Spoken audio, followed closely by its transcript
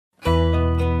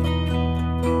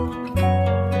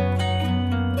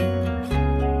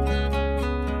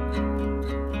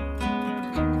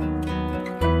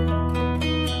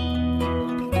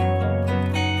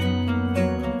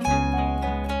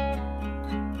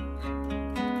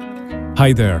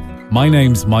Hi there, my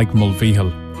name's Mike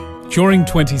Mulvihill. During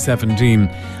 2017,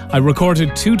 I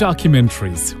recorded 2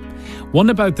 documentaries.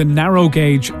 One about the narrow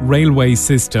gauge railway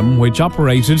system which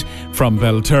operated from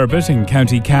Belturbet in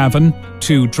County Cavan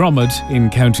to Drummond in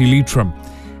County Leitrim,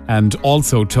 and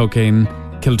also took in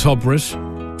Kiltubrit,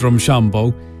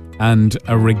 Drumshanbo and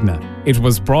Arigna. It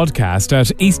was broadcast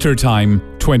at Easter time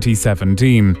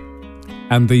 2017.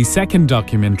 And the second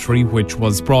documentary, which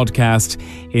was broadcast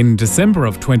in December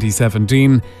of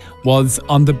 2017, was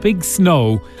on the big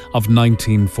snow of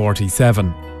 1947.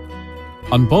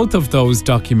 On both of those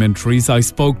documentaries, I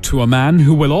spoke to a man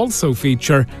who will also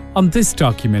feature on this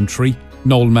documentary,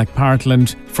 Noel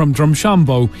McPartland from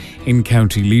Drumshanbo in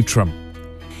County Leitrim.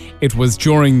 It was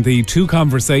during the 2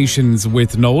 conversations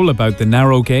with Noel about the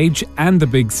narrow gauge and the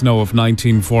big snow of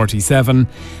 1947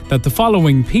 that the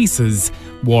following pieces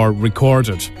were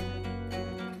recorded.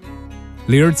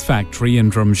 Laird's factory in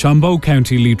Drumshanbo,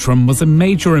 County Leitrim was a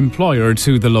major employer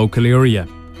to the local area,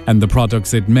 and the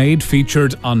products it made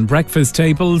featured on breakfast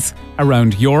tables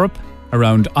around Europe,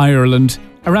 around Ireland,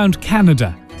 around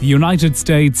Canada, the United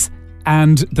States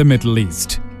and the Middle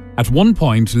East. At one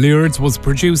point, Lairds was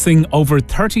producing over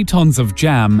 30 tonnes of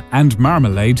jam and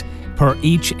marmalade per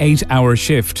each 8-hour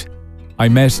shift. I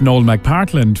met Noel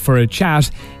McPartland for a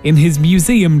chat in his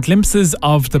museum Glimpses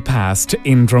of the Past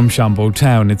in Drumshanbo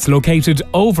town. It's located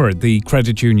over the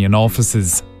credit union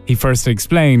offices. He first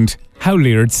explained how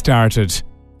Laird started.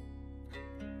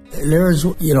 Lairds,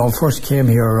 first came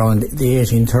here around the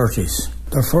 1830s.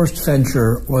 Their first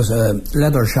venture was a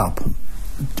leather shop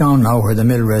down now where the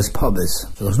Mill Race pub is.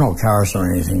 There was no cars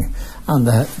or anything, and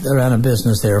they ran a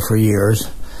business there for years.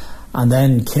 And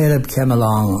then Caleb came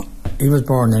along. He was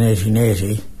born in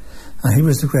 1880, and he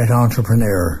was the great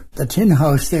entrepreneur. The tin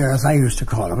house there, as I used to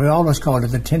call it, we always called it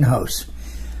the tin house.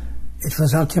 It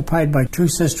was occupied by 2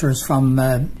 sisters from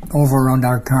over around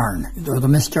our Carn. They were the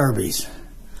Miss Derbys,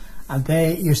 and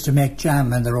they used to make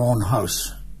jam in their own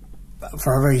house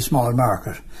for a very small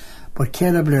market. But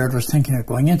Caleb Laird was thinking of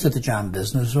going into the jam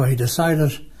business, so he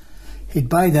decided he'd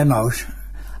buy them out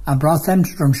and brought them to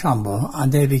Drumshanbo,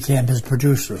 and they became his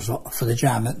producers for the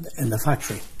jam in the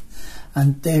factory.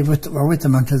 And they were with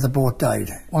them until they both died.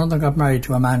 One of them got married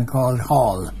to a man called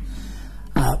Hall,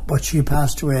 but she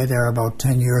passed away there about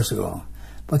 10 years ago.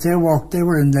 But they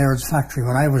were in Laird's factory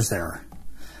when I was there.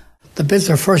 They built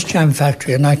their first jam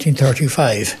factory in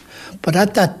 1935, but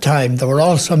at that time there were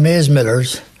also maize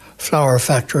millers, flour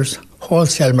factors,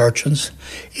 wholesale merchants,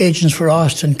 agents for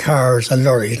Austin cars and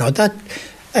lorries. Now that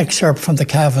excerpt from the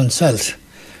Cavan Celt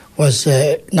was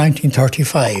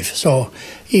 1935, so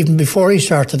even before he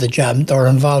started the jam they were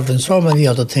involved in so many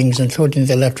other things, including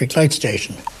the electric light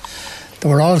station. There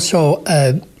were also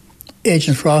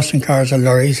agents for Austin cars and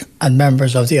lorries and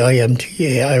members of the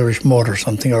IMTA, Irish Motor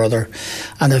something or other,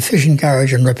 and a fishing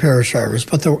garage and repair service.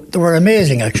 But they were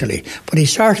amazing actually. But he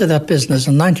started that business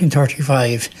in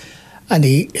 1935, and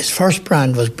his first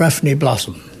brand was Breffney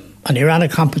Blossom, and he ran a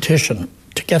competition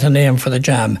to get a name for the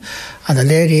jam, and a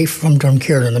lady from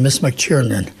Dunkirk, a Miss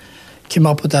McTiernan, came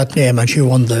up with that name, and she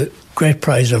won the great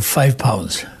prize of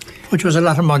 £5, which was a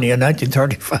lot of money in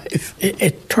 1935.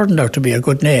 It turned out to be a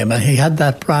good name, and he had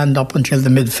that brand up until the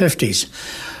mid-50s,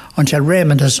 until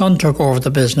Raymond, his son, took over the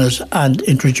business and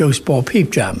introduced Bo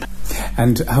Peep Jam.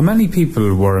 And how many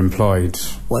people were employed?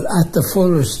 Well, at the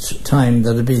fullest time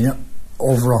there'd been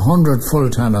over 100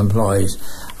 full-time employees,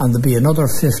 and there'd be another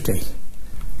 50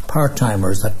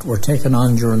 part-timers that were taken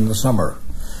on during the summer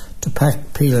to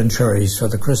pack peel and cherries for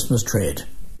the Christmas trade.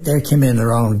 They came in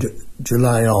around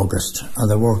July, August, and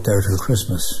they worked there till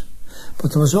Christmas.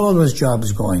 But there was always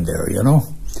jobs going there,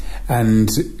 And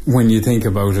when you think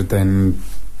about it then,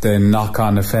 the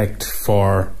knock-on effect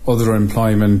for other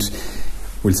employment,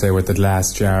 we'll say with the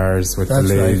glass jars, with the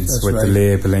lids, with the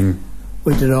labelling.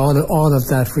 We did all of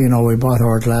that. We bought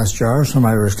our glass jars from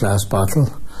Irish Glass Bottle.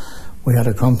 We had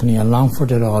a company in Longford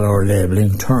did all our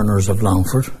labelling, Turners of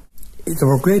Longford. They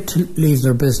were great to leave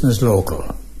their business local,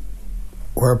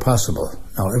 where possible.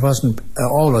 Now, it wasn't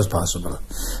always possible,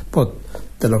 but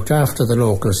they looked after the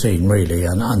local scene, really.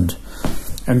 And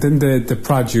then the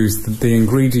produce, the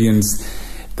ingredients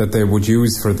that they would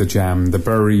use for the jam, the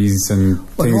berries and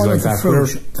things like that.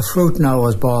 The fruit now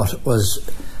was bought,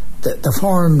 they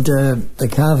formed the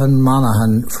Cavan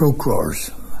Monaghan fruit growers.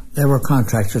 They were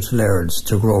contracted to Laird's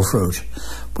to grow fruit.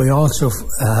 We also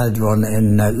had one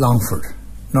in Longford,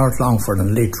 North Longford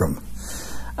and Leitrim.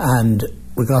 And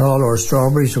we got all our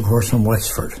strawberries, of course, from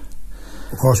Wexford.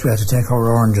 Of course, we had to take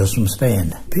our oranges from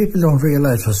Spain. People don't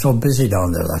realise it was so busy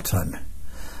down there that time.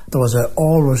 there was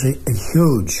always a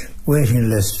huge waiting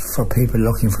list for people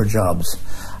looking for jobs.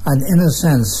 And in a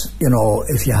sense, you know,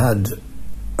 if you had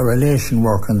a relation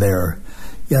working there,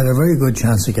 you had a very good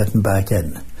chance of getting back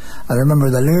in. I remember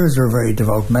the Lairds were very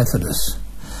devout Methodists,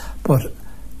 but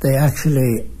they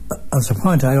actually, as a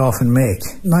point I often make,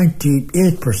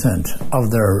 98%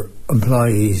 of their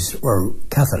employees were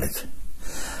Catholic.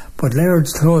 But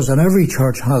Lairds closed on every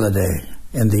church holiday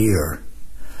in the year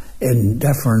in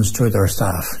deference to their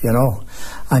staff, you know.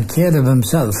 And Caleb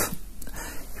himself,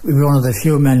 he was one of the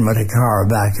few men with a car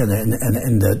back in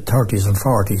the 30s and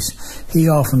 40s. He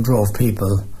often drove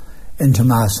people into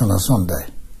Mass on a Sunday.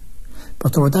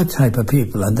 But they were that type of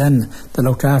people. And then they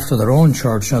looked after their own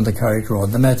church on the Carrick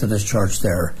Road, the Methodist church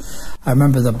there. I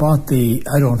remember they bought I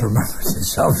don't remember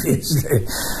this obviously,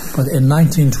 but in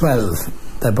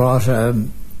 1912 they bought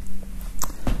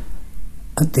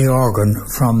the organ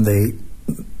from the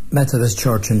Methodist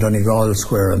church in Donegal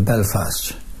Square in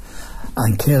Belfast.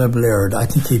 And Caleb Laird, I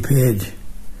think he paid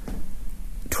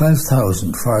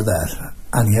 12,000 for that,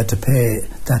 and he had to pay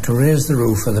that to raise the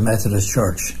roof of the Methodist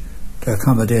church to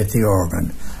accommodate the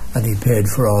organ, and he paid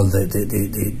for all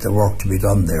the work to be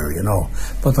done there, you know.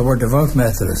 But they were devout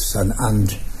Methodists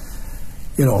and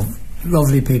you know,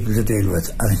 lovely people to deal with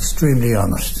and extremely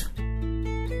honest.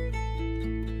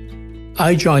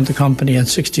 I joined the company in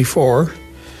 64,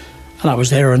 and I was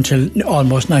there until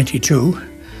almost 92,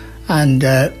 and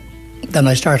then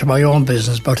I started my own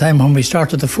business by the time when we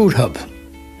started the Food Hub,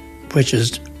 which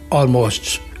is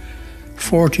almost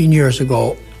 14 years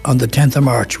ago. On the 10th of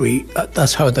March,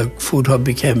 that's how the Food Hub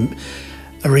became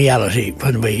a reality.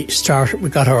 When we started, we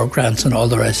got our grants and all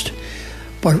the rest.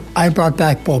 But I brought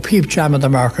back Bo Peep Jam in the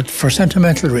market for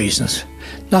sentimental reasons.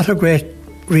 Not a great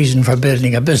reason for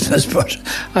building a business, but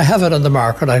I have it on the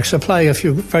market. I supply a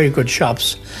few very good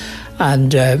shops,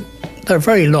 and they're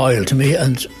very loyal to me,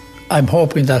 and I'm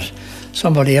hoping that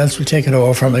somebody else will take it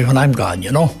over from me when I'm gone,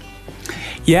 you know.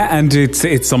 Yeah, and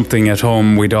it's something at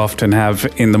home we'd often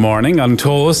have in the morning on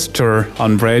toast or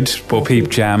on bread, Bo Peep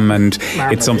jam, and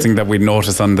it's something that we'd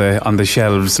notice on the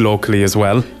shelves locally as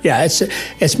well. Yeah,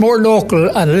 it's more local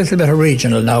and a little bit of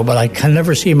regional now, but I can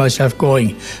never see myself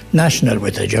going national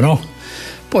with it, you know.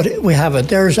 But we have it.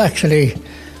 There's actually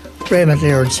Raymond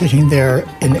Laird sitting there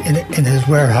in his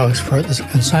warehouse for this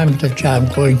consignment of jam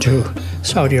going to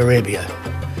Saudi Arabia.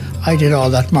 I did all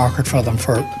that market for them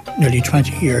for nearly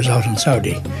 20 years out in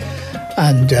Saudi,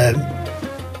 and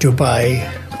Dubai,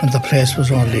 when the place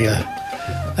was only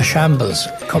a shambles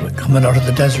coming out of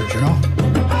the desert, you know.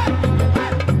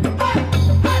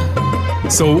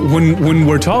 So when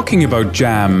we're talking about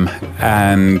jam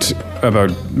and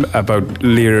about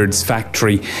Laird's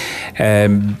factory,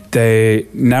 the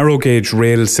narrow gauge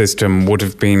rail system would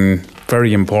have been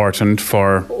very important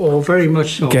for very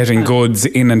much so. Getting goods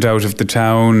in and out of the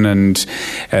town and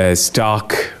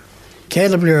stock.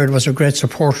 Caleb Laird was a great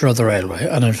supporter of the railway,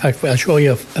 and in fact I'll show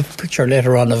you a picture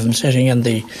later on of him sitting in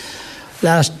the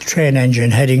last train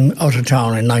engine heading out of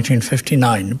town in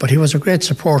 1959. But he was a great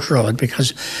supporter of it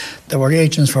because there were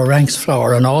agents for Ranks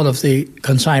Flour, and all of the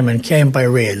consignment came by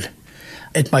rail.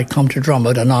 It might come to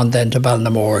Drummond and on then to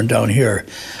Ballinamore and down here.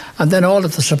 And then all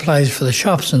of the supplies for the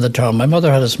shops in the town. My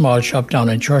mother had a small shop down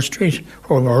in Church Street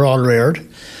where we were all reared.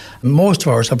 Most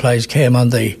of our supplies came on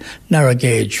the narrow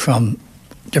gauge from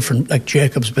different, like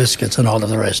Jacob's biscuits and all of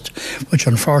the rest, which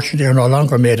unfortunately are no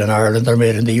longer made in Ireland, they're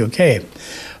made in the UK.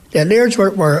 The Lairds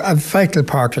were a vital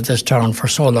part of this town for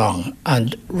so long,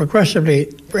 and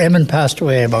regressively, Raymond passed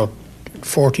away about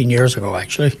 14 years ago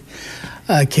actually.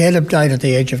 Caleb died at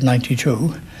the age of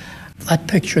 92. That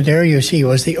picture there you see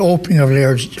was the opening of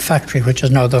Laird's factory, which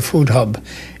is now the Food Hub,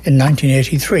 in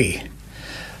 1983.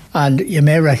 And you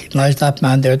may recognise that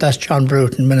man there, that's John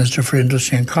Bruton, Minister for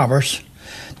Industry and Commerce.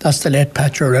 That's the late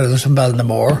Patrick Reynolds from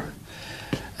Ballinamore.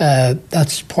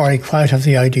 That's Pádraig White of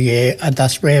the IDA, and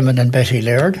that's Raymond and Betty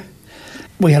Laird.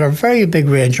 We had a very big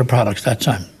range of products that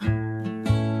time.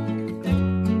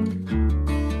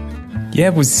 Yeah,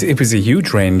 it was a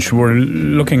huge range. We're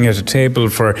looking at a table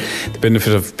for the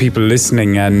benefit of people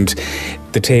listening, and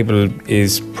the table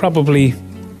is probably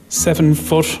 7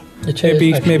 foot,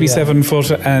 maybe 7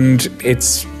 foot, and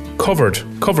it's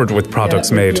covered with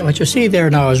products made. What you see there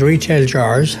now is retail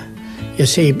jars. You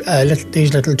see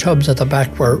these little tubs at the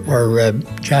back were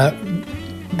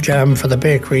jam for the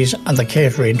bakeries and the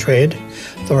catering trade.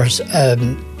 There was, I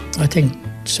think,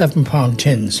 7-pound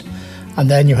tins. And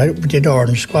then we did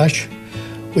orange squash.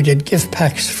 We did gift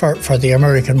packs for the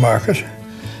American market.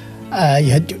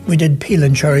 We did peel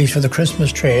and cherries for the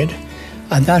Christmas trade.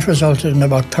 And that resulted in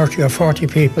about 30 or 40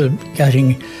 people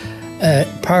getting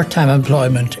part-time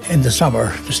employment in the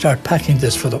summer to start packing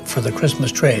this for the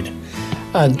Christmas trade.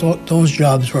 And those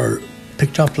jobs were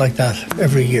picked up like that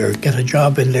every year. Get a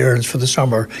job in Lairds for the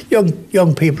summer.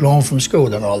 Young people home from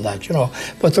school and all that, you know.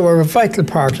 But they were a vital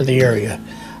part of the area,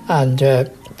 and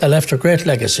they left a great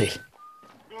legacy.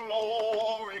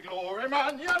 Glory, glory,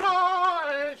 Man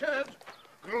United!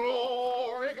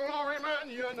 Glory, glory, Man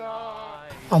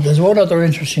United! And there's one other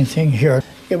interesting thing here.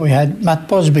 We had Matt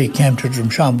Busby came to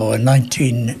Drumshanbo in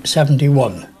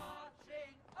 1971.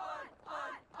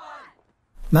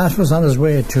 Matt was on his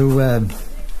way to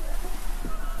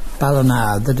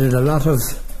Ballina. They did a lot of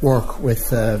work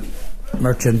with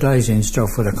merchandising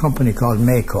stuff with a company called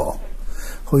Mako,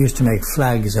 who used to make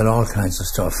flags and all kinds of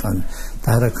stuff, and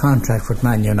they had a contract with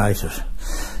Man United.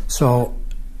 So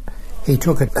he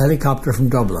took a helicopter from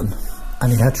Dublin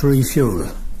and he had to refuel.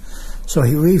 So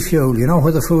he refueled, you know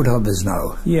where the food hub is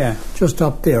now? Yeah. Just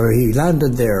up there. He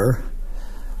landed there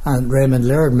and Raymond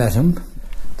Laird met him.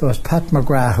 There was Pat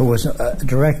McGrath, who was a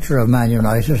director of Man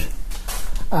United,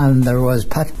 and there was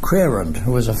Pat Crarand,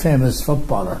 who was a famous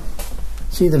footballer.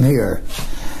 See them here.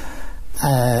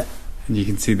 You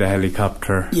can see the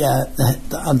helicopter. Yeah,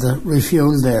 and the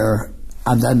refuel there,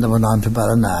 and then they went on to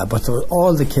Ballina. But there were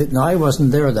all the kids. Now, I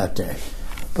wasn't there that day,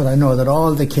 but I know that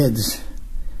all the kids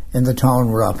in the town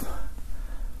were up.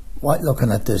 What,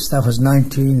 looking at this? That was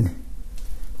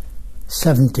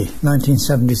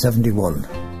 1970-71.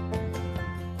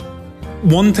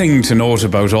 One thing to note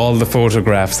about all the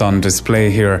photographs on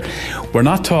display here, we're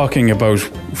not talking about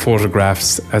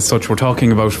photographs as such, we're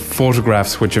talking about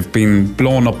photographs which have been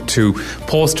blown up to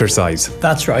poster size.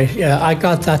 That's right, yeah. I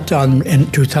got that done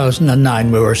in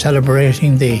 2009. We were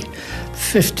celebrating the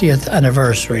 50th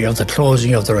anniversary of the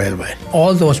closing of the railway.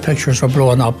 All those pictures were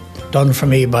blown up, done for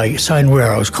me by Sign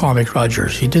Warehouse, Cormac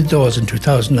Rogers. He did those in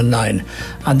 2009,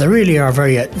 and they really are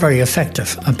very, very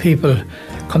effective, and people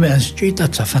come in and say, gee,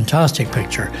 that's a fantastic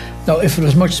picture. Now, if it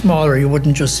was much smaller, you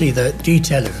wouldn't just see the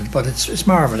detail of it, but it's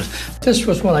marvellous. This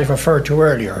was one I referred to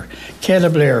earlier.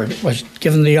 Caleb Laird was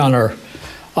given the honour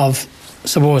of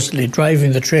supposedly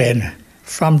driving the train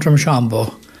from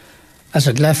Drumshanbo as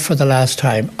it left for the last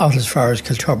time out as far as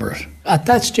Kilturbert. At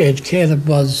that stage, Caleb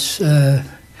was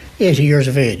 80 years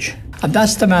of age. And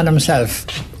that's the man himself,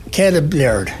 Caleb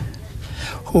Laird,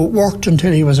 who worked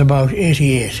until he was about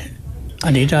 88.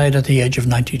 And he died at the age of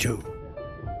 92.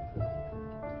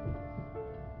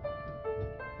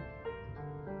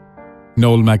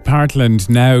 Noel McPartland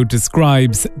now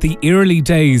describes the early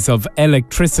days of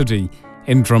electricity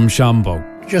in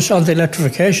Drumshanbo. Just on the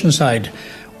electrification side,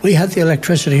 we had the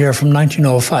electricity here from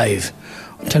 1905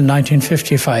 until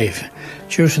 1955,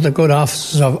 due to the good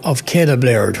offices of Caleb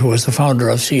Laird, who was the founder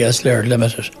of CS Laird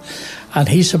Limited. And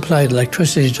he supplied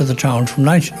electricity to the town from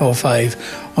 1905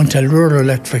 until rural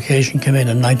electrification came in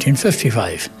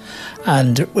 1955.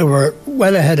 And we were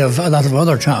well ahead of a lot of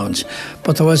other towns.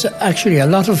 But there was actually a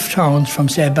lot of towns from,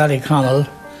 say, Ballyconnell,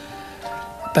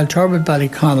 Belturbet,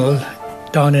 Ballyconnell,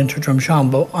 down into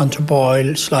Drumshanbo, onto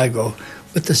Boyle, Sligo,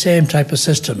 with the same type of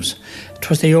systems. It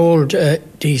was the old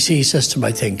DC system,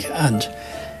 I think, and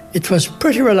it was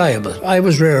pretty reliable. I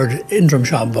was reared in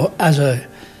Drumshanbo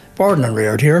born and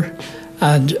reared here,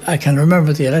 and I can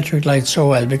remember the electric light so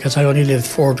well because I only lived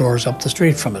 4 doors up the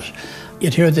street from it.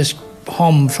 You'd hear this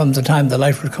hum from the time the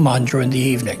light would come on during the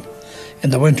evening, in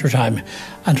the winter time,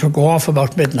 and it would go off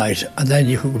about midnight, and then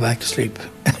you could go back to sleep.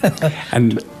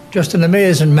 And just an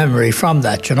amazing memory from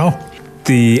that, you know.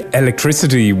 The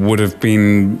electricity would have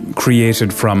been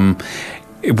created from,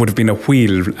 it would have been a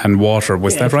wheel and water,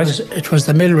 was that right? It was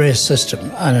the mill race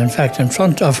system, and in fact in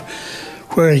front of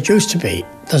where it used to be,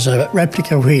 there's a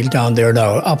replica wheel down there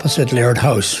now, opposite Laird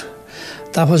House.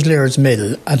 That was Laird's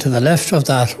mill, and to the left of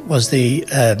that was the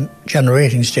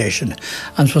generating station,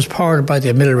 and it was powered by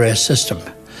the mill race system.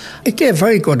 It gave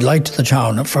very good light to the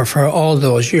town for all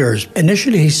those years.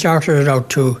 Initially, he started it out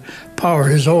to power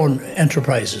his own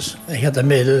enterprises. He had the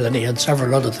mill and he had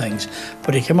several other things.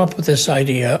 But he came up with this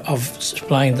idea of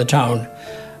supplying the town,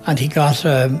 and he got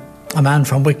a man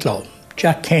from Wicklow,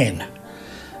 Jack Kane.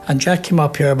 And Jack came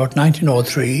up here about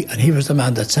 1903, and he was the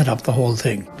man that set up the whole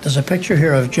thing. There's a picture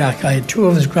here of Jack. I had 2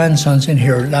 of his grandsons in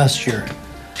here last year,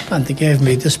 and they gave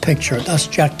me this picture. That's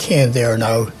Jack Kane there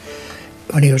now,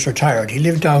 when he was retired. He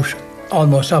lived out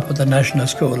almost up at the National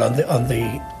School on the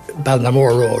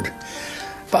Ballinamore Road.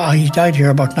 But he died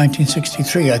here about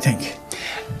 1963, I think.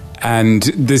 And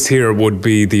this here would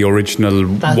be the original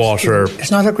water.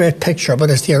 It's not a great picture, but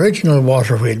it's the original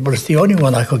water wheel, but it's the only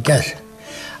one I could get.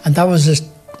 And that was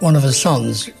one of his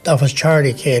sons. That was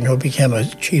Charlie Kane, who became a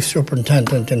chief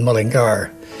superintendent in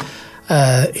Mullingar.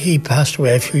 He passed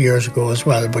away a few years ago as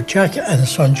well. But Jack and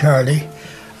his son Charlie,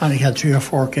 and he had 3 or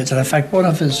 4 kids. And in fact, one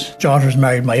of his daughters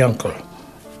married my uncle,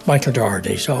 Michael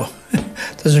Doherty. So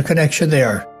there's a connection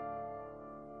there.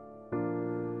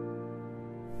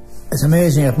 It's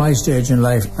amazing at my stage in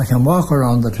life, I can walk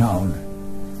around the town.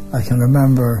 I can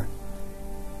remember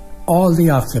all the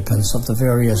occupants of the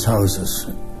various houses,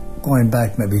 going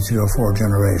back maybe 3 or 4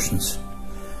 generations.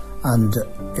 And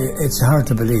it's hard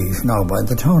to believe now, but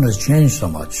the town has changed so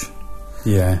much.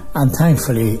 Yeah. And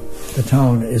thankfully, the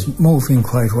town is moving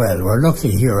quite well. We're lucky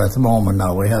here at the moment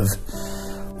now. We have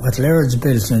what Laird's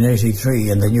built in '83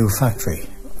 in the new factory,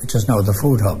 which is now the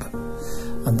food hub.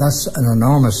 And that's an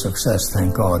enormous success,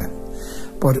 thank God.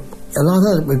 But a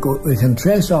lot of it, we can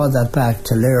trace all that back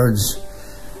to Laird's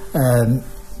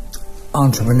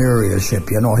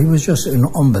entrepreneurship. You know, he was just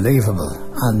unbelievable.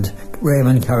 And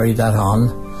Raymond carried that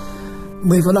on.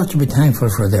 We've a lot to be thankful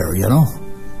for there, you know.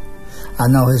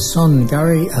 And now his son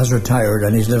Gary has retired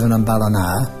and he's living in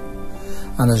Ballina,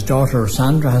 and his daughter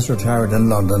Sandra has retired in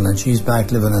London and she's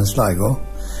back living in Sligo,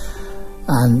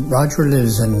 and Roger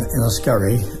lives in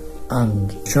Oskerry,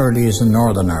 and Shirley is in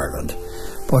Northern Ireland.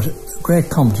 But great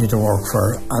company to work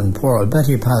for, and poor old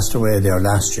Betty passed away there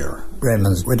last year,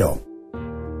 Raymond's widow.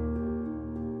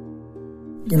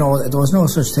 You know, there was no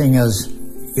such thing as,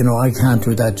 you know, I can't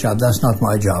do that job, that's not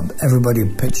my job. Everybody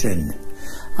pitched in.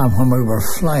 And when we were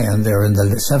flying there in the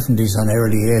 70s and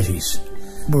early 80s,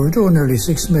 we were doing nearly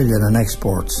 6 million in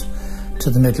exports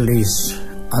to the Middle East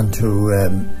and to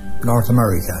North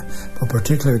America, but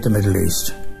particularly the Middle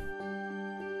East.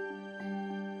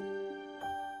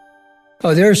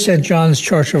 Oh, there's St. John's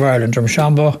Church of Ireland,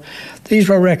 Drumshanbo. These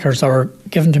were records that were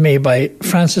given to me by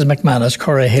Frances McManus,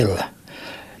 Curra Hill.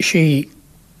 She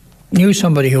knew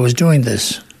somebody who was doing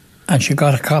this, and she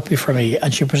got a copy for me,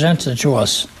 and she presented it to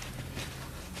us.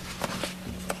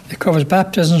 It covers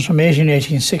baptisms from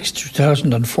 1886 to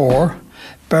 2004,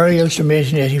 burials from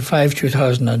 1885 to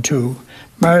 2002,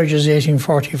 marriages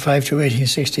 1845 to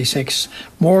 1866,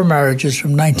 more marriages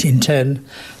from 1910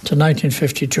 to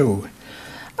 1952.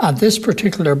 And this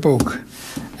particular book,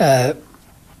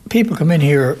 people come in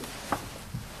here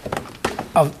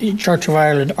of Church of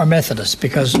Ireland or Methodist,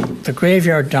 because the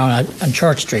graveyard down on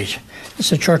Church Street,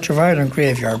 it's a Church of Ireland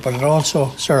graveyard, but it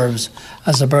also serves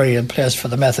as a burial place for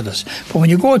the Methodists. But when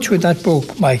you go through that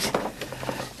book, Mike,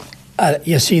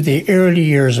 you see the early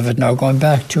years of it now, going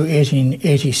back to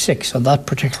 1886 on that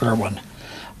particular one,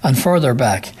 and further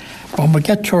back. When we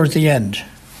get towards the end,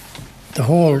 the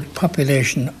whole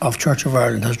population of Church of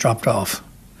Ireland has dropped off.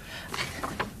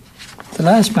 The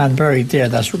last man buried there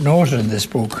that's noted in this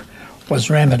book was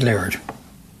Raymond Laird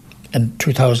in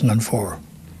 2004.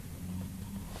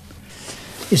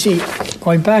 You see,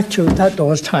 going back to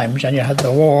those times, and you had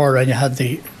the war and you had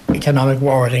the economic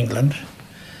war in England,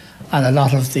 and a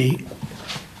lot of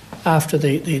after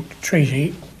the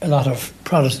treaty, a lot of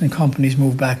Protestant companies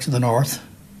moved back to the north.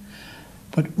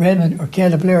 But Raymond or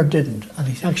Caleb Laird didn't, and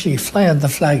he's actually flying the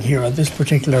flag here on this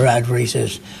particular ad where he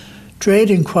says,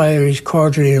 "Trade inquiries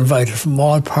cordially invited from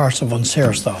all parts of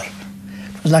Unsearsthought."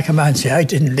 It was like a man say, "I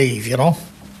didn't leave," you know.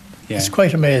 Yeah. It's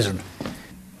quite amazing.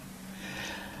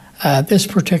 This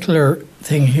particular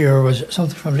thing here was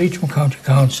something from Leitrim County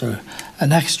Council,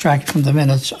 an extract from the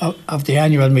minutes of the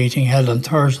annual meeting held on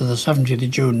Thursday the 17th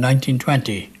of June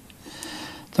 1920.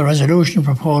 The resolution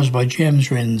proposed by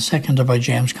James Rinn, seconded by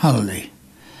James Connolly.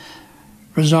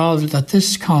 Resolved that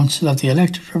this Council of the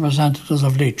elected representatives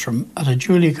of Leitrim at a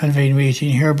duly convened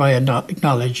meeting hereby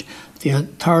acknowledge the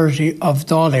authority of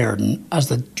Dáil Éireann as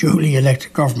the duly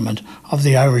elected government of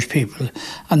the Irish people,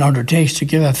 and undertakes to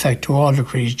give effect to all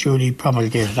decrees duly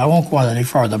promulgated. I won't go on any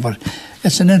further, but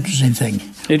it's an interesting thing.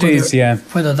 It is, yeah.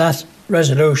 Whether that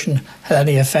resolution had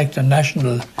any effect on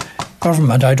national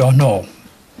government, I don't know.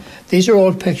 These are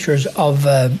old pictures of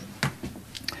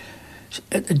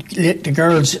the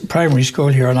girls' primary school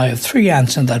here, and I have 3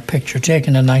 aunts in that picture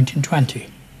taken in 1920.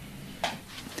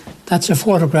 That's a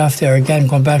photograph there, again,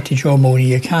 going back to Joe Mooney.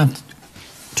 You can't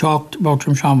talk about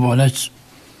Drumshanbo, and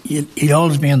he'd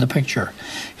always be in the picture.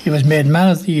 He was made Man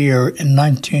of the Year in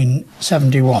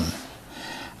 1971,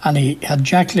 and he had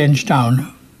Jack Lynch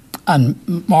down and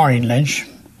Maureen Lynch,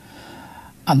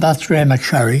 and that's Ray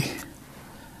McSherry,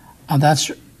 and that's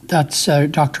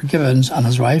Dr. Gibbons and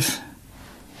his wife.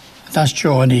 That's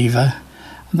Joe and Eva.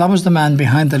 And that was the man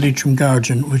behind the Leitrim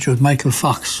Guardian, which was Michael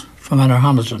Fox from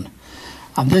Hamilton.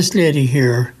 And this lady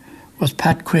here was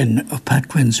Pat Quinn of Pat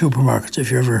Quinn Supermarkets,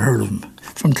 if you ever heard of him,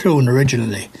 from Clune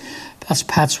originally. That's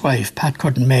Pat's wife. Pat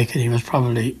couldn't make it. He was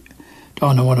probably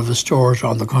down in one of the stores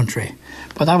around the country.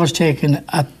 But that was taken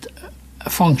at a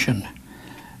function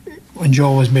when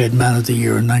Joe was made Man of the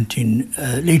Year in Leitrim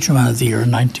Man of the Year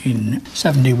in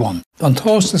 1971. When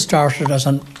Toastal started as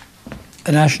a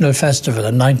national festival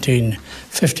in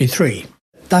 1953,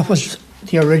 that was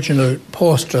the original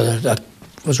poster that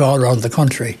was all around the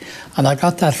country, and I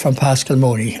got that from Pascal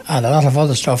Mooney and a lot of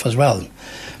other stuff as well.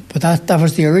 But that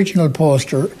was the original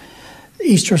poster,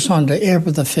 Easter Sunday,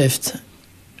 April the 5th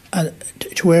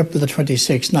to April the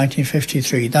 26th,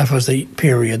 1953. That was the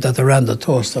period that they ran the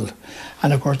Toastal.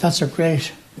 And of course that's a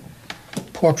great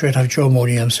portrait of Joe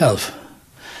Mooney himself.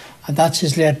 And that's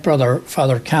his late brother,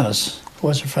 Father Canis, who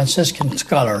was a Franciscan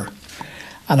scholar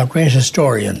and a great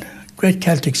historian, great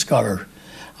Celtic scholar,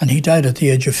 and he died at the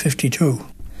age of 52.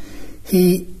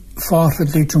 He fought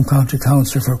with Leitrim County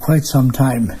Council for quite some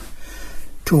time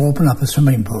to open up a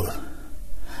swimming pool.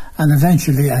 And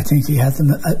eventually, I think he had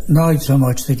them annoyed so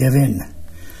much they gave in.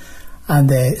 And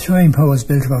the swimming pool was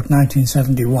built about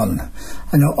 1971.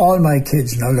 I know all my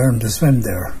kids now learned to swim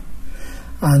there.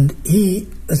 And he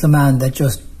was the man that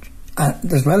just,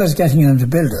 as well as getting them to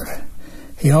build it,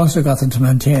 he also got them to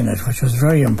maintain it, which was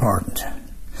very important.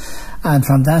 And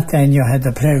from that then you had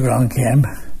the playground came,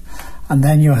 and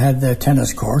then you had the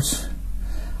tennis courts,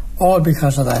 all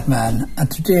because of that man. And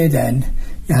today then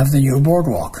you have the new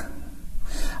boardwalk.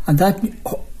 And that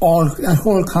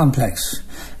whole complex,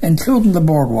 including the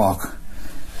boardwalk,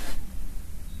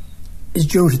 is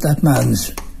due to that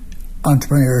man's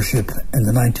entrepreneurship in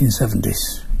the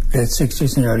 1970s, late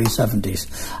 60s and early 70s.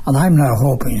 And I'm now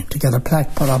hoping to get a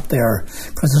plaque put up there,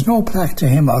 because there's no plaque to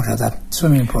him out of that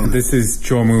swimming pool. And this is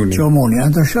Joe Mooney. Joe Mooney,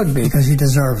 and there should be, because he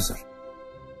deserves it.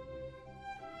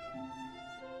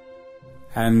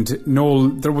 And Noel,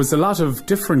 there was a lot of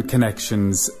different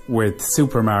connections with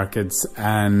supermarkets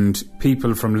and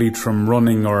people from Leitrim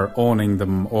running or owning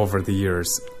them over the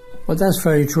years. Well, that's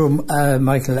very true,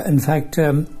 Michael. In fact,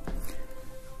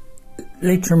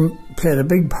 Leitrim played a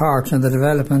big part in the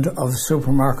development of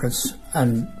supermarkets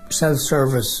and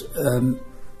self-service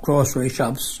grocery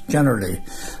shops generally.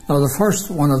 Now, the first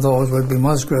one of those would be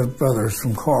Musgrave Brothers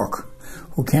from Cork,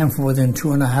 who came from within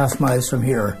 2.5 miles from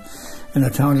here, in a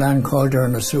townland called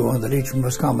Dernasu on the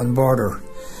Leitrim-Roscommon border,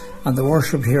 and the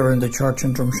worship here in the church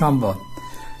in Drumshanbo.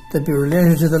 They'd be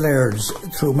related to the Lairds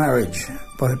through marriage,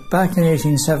 but back in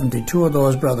 1870, two of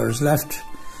those brothers left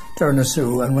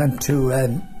Dernasu and went to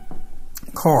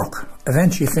Cork,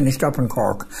 eventually finished up in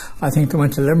Cork. I think they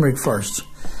went to Limerick first,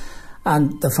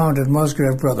 and they founded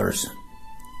Musgrave Brothers,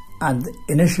 and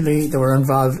initially they were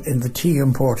involved in the tea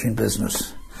importing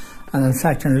business. And in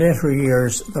fact, in later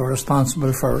years, they were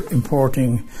responsible for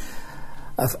importing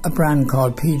a brand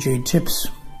called PG Tips.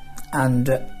 And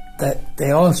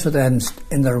they also then,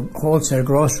 in their wholesale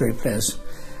grocery place,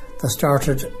 they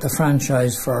started the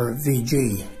franchise for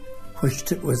VG, which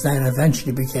was then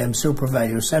eventually became Super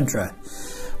Value Centra.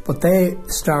 But they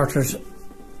started,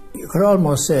 you could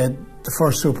almost say, the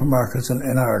first supermarkets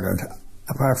in Ireland,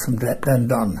 apart from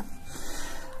Glendon.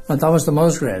 And that was the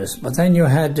Musgraves. But then you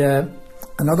had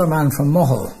another man from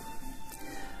Mulvihill,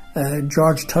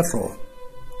 George Tuttle,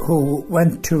 who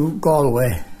went to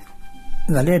Galway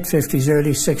in the late 50s,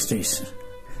 early 60s,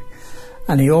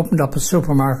 and he opened up a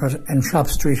supermarket in Shop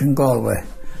Street in Galway.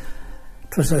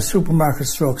 It was a supermarket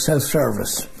stroke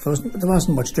self-service. There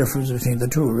wasn't much difference between the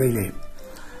two, really.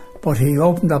 But he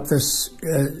opened up this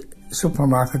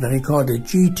supermarket that he called it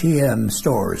GTM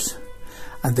Stores,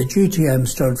 and the GTM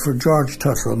stood for George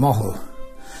Tuttle Mulvihill.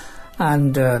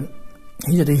 And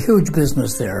he did a huge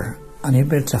business there, and he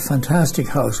built a fantastic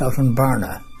house out in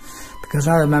Barna, because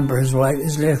I remember his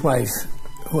late wife,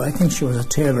 who I think she was a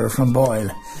tailor from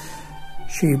Boyle,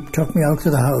 she took me out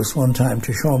to the house one time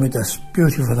to show me this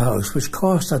beautiful house, which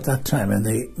cost at that time, in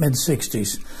the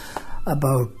mid-60s,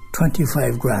 about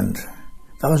 25 grand.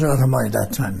 That was a lot of money at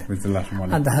that time. It was a lot of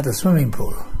money. And they had a swimming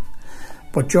pool.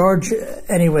 But George,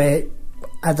 anyway,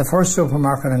 had the first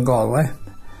supermarket in Galway,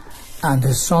 and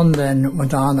his son then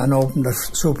went on and opened a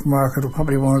supermarket,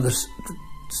 probably one of the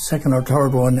second or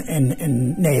third one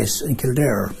in Naas, in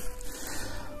Kildare.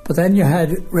 But then you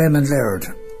had Raymond Laird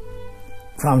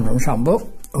from Drumshanbo,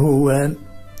 who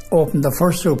opened the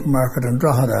first supermarket in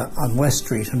Drogheda, on West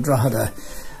Street in Drogheda,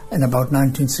 in about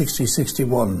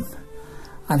 1960-61.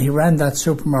 And he ran that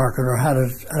supermarket, or had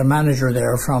a manager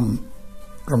there from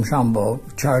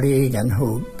Drumshanbo, Charlie Egan,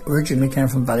 who originally came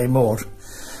from Ballymote.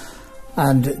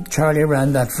 And Charlie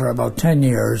ran that for about 10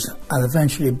 years and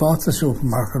eventually bought the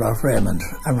supermarket off Raymond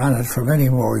and ran it for many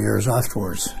more years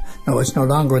afterwards. No, it's no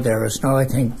longer there. It's now, I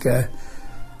think, a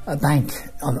bank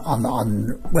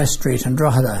on West Street in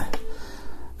Drogheda.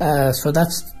 So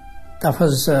that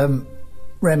was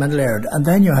Raymond Laird. And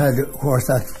then you had, of course,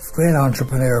 that great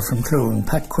entrepreneur from Cloone,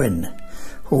 Pat Quinn,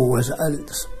 who was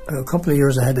a couple of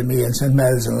years ahead of me in St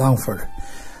Mel's in Longford.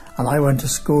 And I went to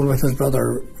school with his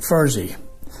brother Furzy.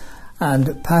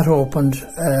 And Pat opened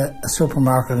a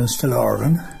supermarket in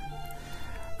Stillorgan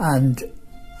and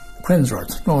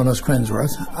Quinsworth, known as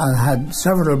Quinsworth, and had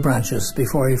several branches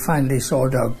before he finally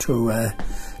sold out to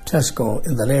Tesco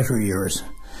in the later years.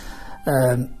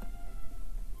 And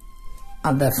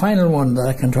the final one that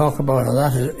I can talk about on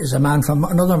that is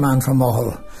another man from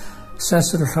Mulvihill,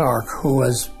 Cecil Clark, who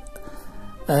was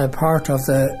part of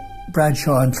the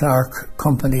Bradshaw and Clark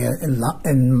company in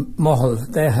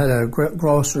Mulvihill. They had a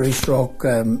grocery stroke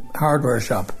hardware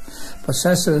shop. But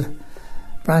Cecil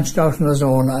branched out on his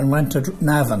own and went to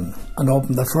Navan and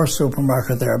opened the first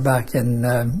supermarket there back in,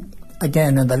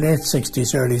 again, in the late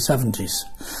 60s, early 70s.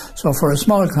 So for a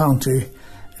small county,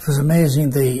 it was amazing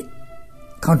the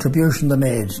contribution they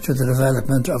made to the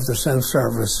development of the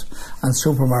self-service and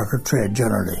supermarket trade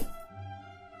generally.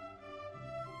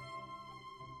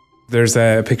 There's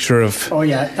a picture of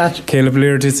that's Caleb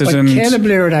Laird, is it? Caleb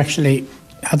Laird actually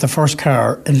had the first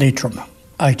car in Leitrim,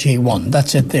 IT1.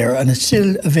 That's it there, and it's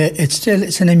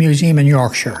in a museum in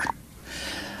Yorkshire.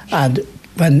 And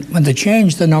when they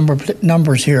changed the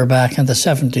numbers here back in the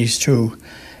 70s to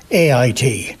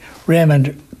AIT,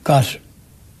 Raymond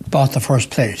bought the first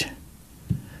plate.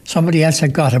 Somebody else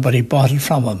had got it, but he bought it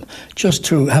from him, just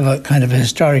to have a kind of a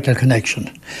historical connection.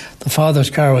 The father's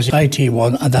car was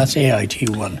IT1, and that's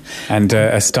AIT1. And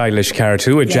a stylish car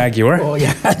too, a Jaguar. Oh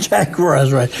yeah, a Jaguar,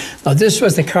 that's right. Now this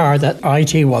was the car that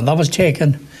IT1, that was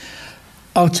taken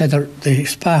outside the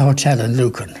Spa Hotel in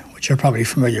Lucan, which you're probably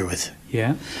familiar with.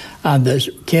 Yeah. And there's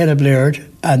Caleb Laird,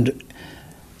 and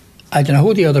I don't know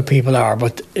who the other people are,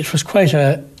 but it was quite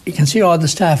you can see all the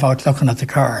staff out looking at the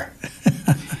car.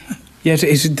 Yeah,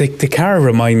 the car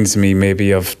reminds me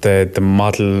maybe of the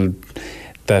model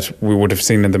that we would have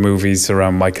seen in the movies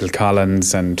around Michael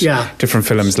Collins and different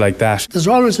films like that. There's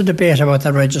always a debate about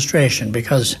that registration,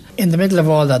 because in the middle of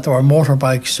all that there were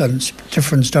motorbikes and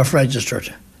different stuff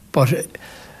registered. But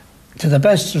to the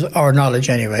best of our knowledge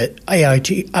anyway,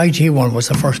 IT1 was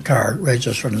the first car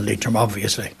registered in Leitrim,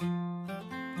 obviously.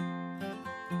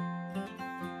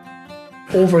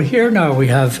 Over here now we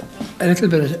have a little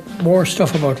bit more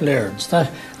stuff about Lairds.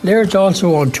 Lairds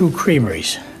also own 2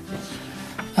 creameries.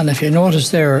 And if you notice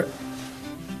there,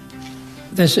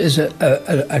 this is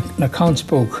an accounts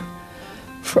book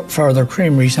for their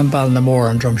creameries in Ballinamore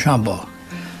and Drumshanbo.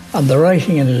 And the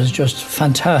writing in it is just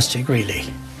fantastic, really.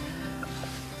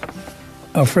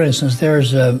 Now, for instance,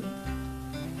 there's it's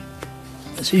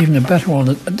even a better one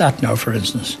than that now, for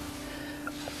instance.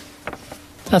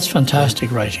 That's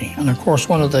fantastic writing. And of course,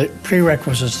 one of the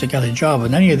prerequisites to get a job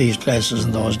in any of these places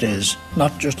in those days,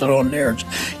 not just their own Lairds,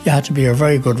 you had to be a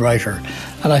very good writer.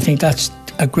 And I think that's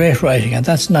a great writing, and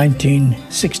that's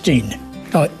 1916.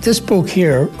 Now, this book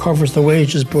here covers the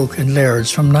wages book in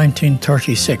Lairds from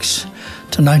 1936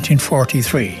 to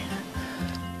 1943.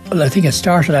 Well, I think it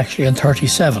started actually in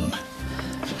 37.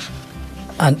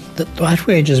 And that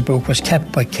wages book was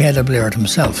kept by Caleb Laird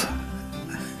himself.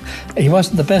 He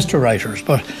wasn't the best of writers,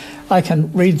 but I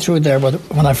can read through there. But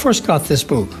when I first got this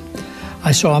book,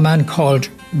 I saw a man called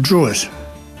Druitt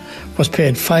was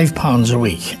paid £5 a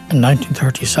week in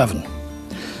 1937.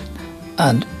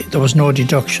 And there was no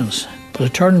deductions. But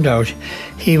it turned out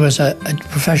he was a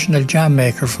professional jam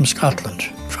maker from Scotland,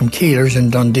 from Keeler's in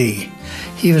Dundee.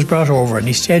 He was brought over and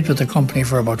he stayed with the company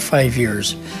for about 5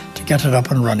 years to get it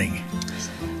up and running.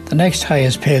 The next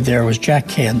highest paid there was Jack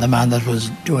Kane, the man that was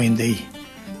doing the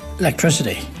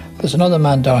electricity. There's another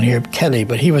man down here, Kelly,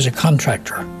 but he was a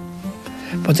contractor.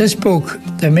 But this book,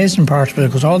 the amazing part of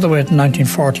it, goes all the way to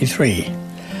 1943,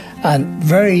 and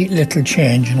very little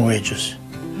change in wages.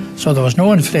 So there was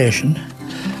no inflation,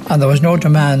 and there was no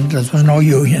demand, there was no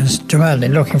unions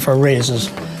demanding, looking for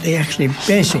raises. They actually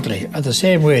basically are the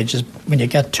same wages when you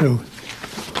get to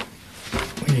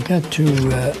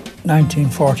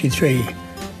 1943.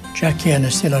 Jack Kane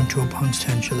is still on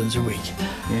 £2.10 a week.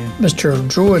 Yeah. Mr.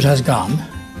 Druitt has gone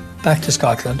back to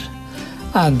Scotland,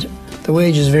 and the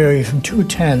wages vary from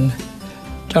 2.10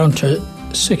 down to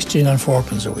 16 and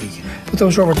 4p a week. But there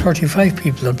was over 35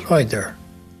 people employed there.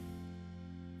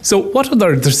 So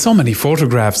there's so many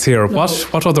photographs here. No,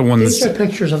 what other ones? These are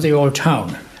pictures of the old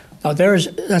town. Now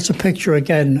that's a picture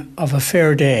again of a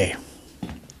fair day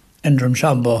in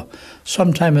Drumshanbo,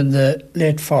 sometime in the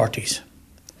late 40s.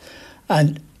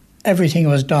 And everything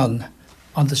was done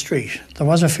on the street. There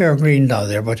was a fair green down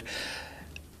there, but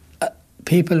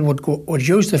people would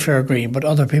use the fair green, but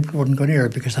other people wouldn't go near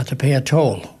it because they had to pay a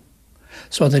toll.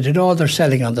 So they did all their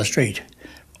selling on the street,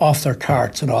 off their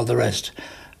carts and all the rest.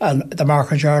 And the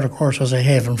Market Yard, of course, was a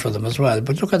haven for them as well.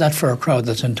 But look at that for a crowd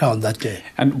that's in town that day.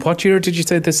 And what year did you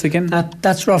say this again?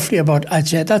 That's roughly about, I'd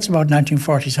say that's about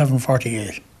 1947,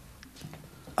 48.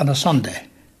 On a Sunday.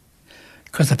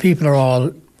 Because the people are all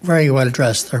very well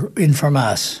dressed. They're in for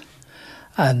Mass.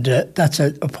 And that's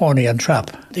a pony and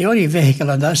trap. The only vehicle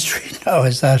on that street now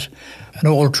is that an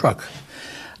old truck.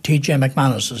 T.J.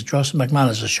 McManus's, Joseph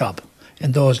McManus's shop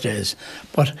in those days.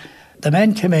 But the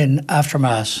men came in after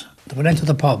Mass. They went into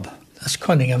the pub. That's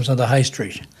Cunningham's on the High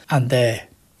Street. And they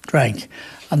drank.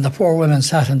 And the poor women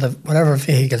sat in the whatever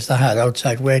vehicles they had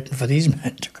outside waiting for these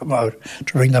men to come out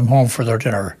to bring them home for their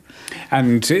dinner.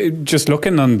 And just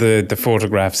looking on the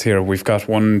photographs here, we've got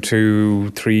 1,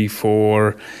 2, 3,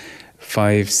 4,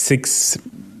 5, 6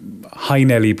 high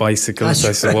Nelly bicycles,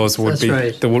 I suppose, would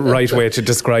be the right way to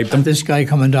describe them. And this guy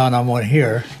coming down on one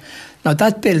here. Now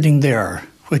that building there,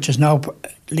 which is now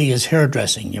Leah's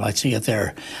hairdressing, you might see it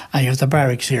there, and you have the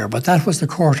barracks here, but that was the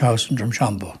courthouse in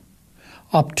Drumshanbo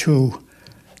up to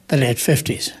the late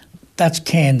 50s. That's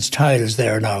Kane's Tiles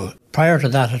there now. Prior to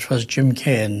that it was Jim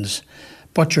Kane's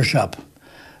butcher shop,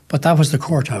 but that was the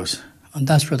courthouse, and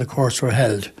that's where the courts were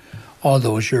held all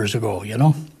those years ago, you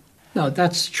know. Now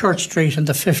that's Church Street in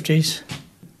the 50s,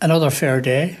 another fair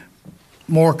day,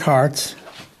 more carts,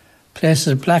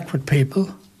 places black with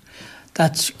people.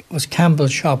 That was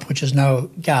Campbell's shop, which is now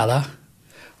Gala.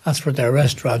 That's where their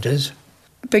restaurant is.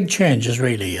 Big changes,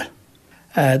 really.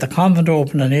 The convent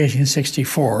opened in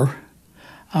 1864,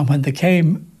 and when they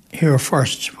came here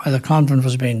first, while the convent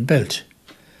was being built,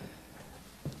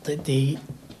 the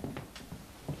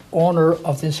owner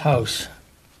of this house,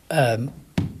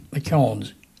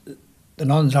 McKeown's, the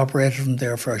nuns operated from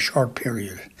there for a short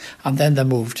period, and then they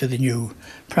moved to the new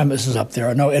premises up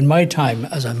there. Now, in my time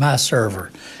as a mass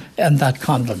server in that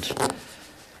convent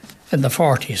in the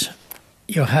 40s,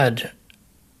 you had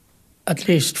at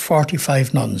least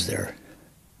 45 nuns there.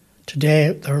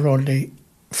 Today, there are only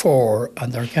 4,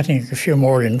 and they're getting a few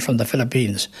more in from the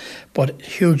Philippines, but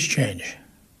huge change.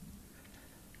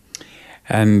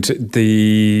 And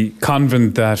the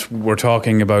convent that we're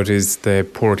talking about is the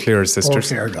Poor Clare Sisters.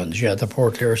 Poor Clare nuns, yeah, the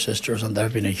Poor Clare Sisters, and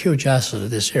they've been a huge asset to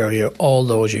this area all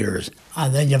those years.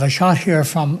 And then you have a shot here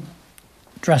from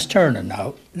Drasturnan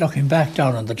now, looking back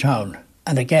down on the town.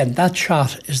 And again, that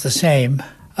shot is the same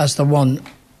as the one,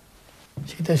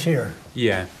 see this here?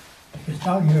 Yeah. Because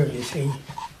down here you see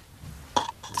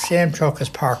the same truck is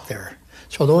parked there.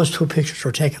 So those two pictures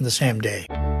were taken the same day.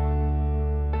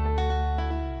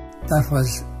 That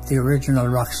was the original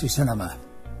Roxy Cinema,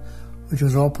 which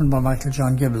was opened by Michael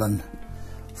John Giblin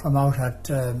from out at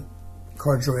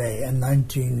Corderay in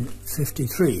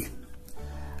 1953.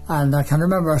 And I can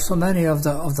remember so many of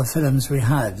the films we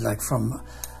had, like from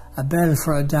A Bell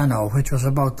for a Dano, which was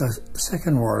about the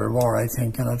Second World War, I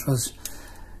think, and it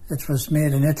was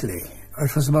made in Italy.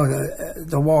 It was about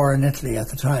the war in Italy at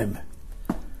the time.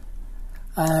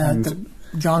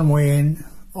 John Wayne,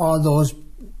 all those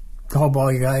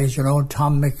cowboy guys, you know,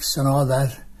 Tom Mix and all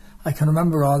that. I can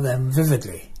remember all them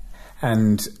vividly.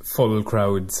 And full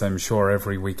crowds, I'm sure,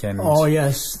 every weekend. Oh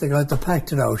yes, they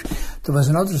packed it out. There was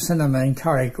another cinema in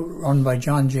Carrick run by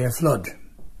John J. Flood,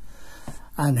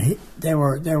 and they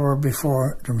were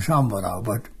before Drumshanbo now,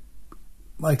 but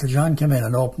Michael John came in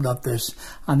and opened up this,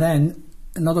 and then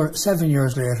another 7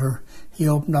 years later he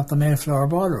opened up the Mayflower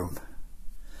Ballroom,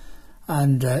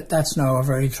 and that's now a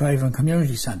very thriving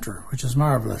community centre, which is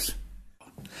marvellous.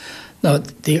 Now,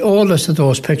 the oldest of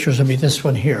those pictures will be this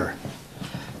one here.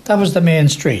 That was the main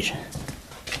street.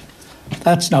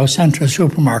 That's now Central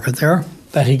Supermarket there,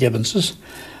 Betty Gibbons's.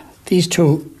 These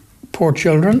two poor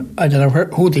children, I don't know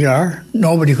who they are.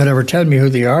 Nobody could ever tell me who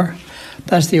they are.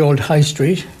 That's the old High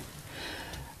Street.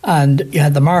 And you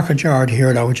had the Market Yard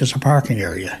here now, which is a parking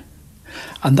area.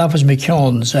 And that was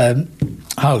McKeown's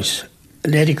house. A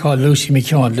lady called Lucy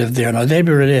McKeown lived there. Now, they'd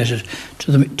be related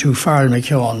to Farrell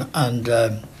McKeown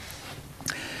and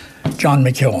John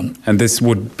McKeown. And this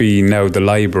would be now the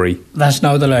library? That's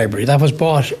now the library. That was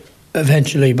bought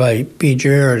eventually by B.J.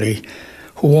 Early,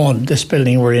 who owned this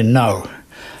building we're in now.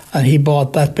 And he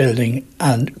bought that building,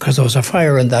 and because there was a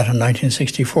fire in that in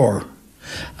 1964.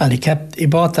 And he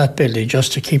bought that building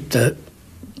just to keep the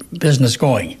business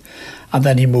going. And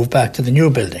then he moved back to the new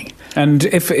building. And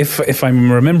if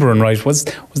I'm remembering right, was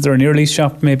there an early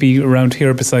shop maybe around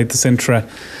here beside the Sintra?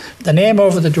 The name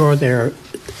over the door there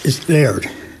is Laird.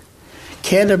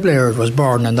 Caleb Laird was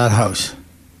born in that house.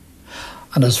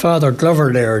 And his father,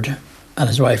 Glover Laird, and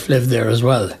his wife lived there as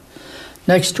well.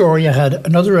 Next door you had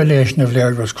another relation of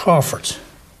Laird, was Crawford's.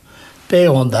 They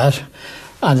owned that,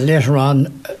 and later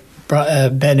on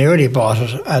Ben Early bought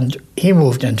it and he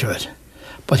moved into it.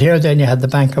 But here then you had the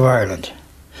Bank of Ireland.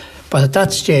 But at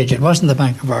that stage it wasn't the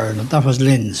Bank of Ireland, that was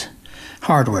Lynn's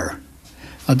Hardware.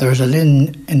 And there was a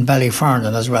Lynn in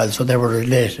Ballyfarnan as well, so they were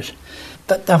related.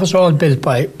 That was all built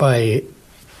by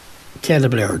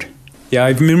Caleb Laird. Yeah,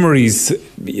 I've memories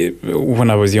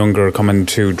when I was younger coming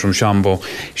to Drumshanbo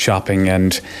shopping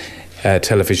and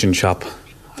television shop.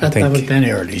 That was Ben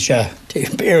Early's, yeah.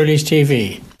 Early's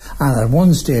TV. And at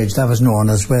one stage that was known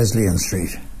as Wesleyan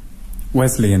Street.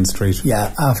 Wesleyan Street?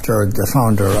 Yeah, after the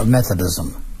founder of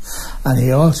Methodism. And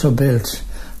he also built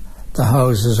the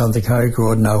houses on the Carrick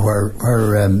Road now where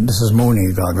Mrs.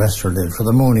 Mooney, God rest her, lived, for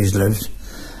the Mooneys lived,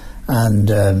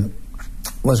 and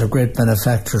was a great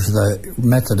benefactor to the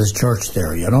Methodist Church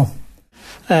there, you know.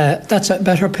 That's a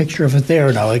better picture of it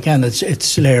there now. Again,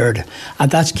 it's Laird,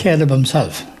 and that's Caleb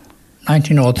himself,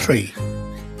 1903.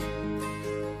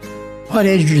 What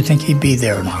age do you think he'd be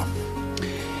there now?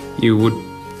 You would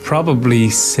probably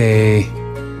say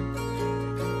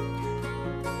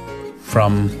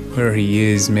from where he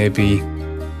is, maybe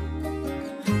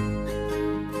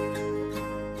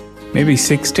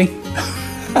 60.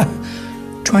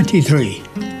 23.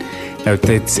 No,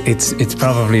 it's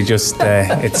probably just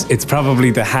it's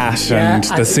probably the hat and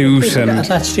the suit and at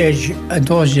that stage,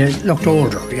 those years looked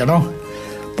older, you know.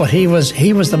 But he was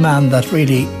the man that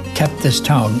really kept this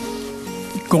town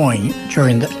going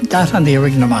during that and the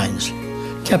Erigna mines,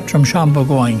 kept Drumshanbo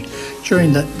going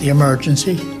during the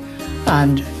emergency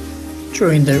and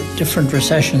during the different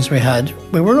recessions we had.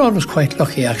 We were always quite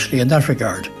lucky actually in that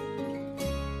regard.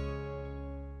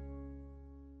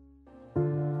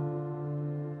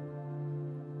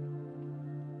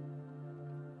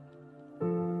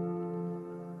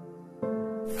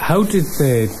 How did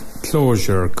the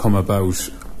closure come about?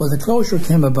 Well, the closure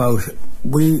came about,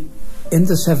 in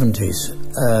the 70s,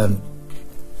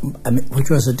 which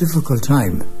was a difficult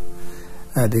time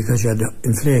because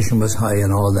inflation was high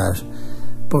and all that.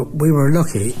 But we were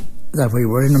lucky that we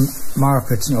were in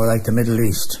markets, you know, like the Middle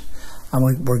East, and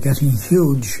we were getting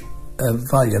huge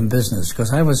volume business,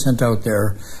 because I was sent out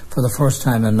there for the first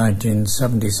time in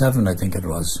 1977, I think it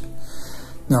was.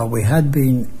 Now, we had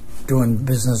been doing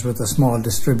business with a small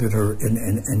distributor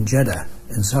in Jeddah,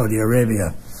 in Saudi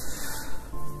Arabia.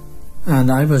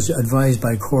 And I was advised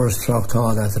by Córas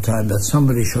Tlachtall at the time that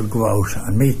somebody should go out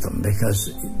and meet them,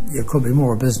 because there could be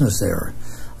more business there.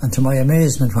 And to my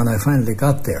amazement, when I finally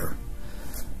got there,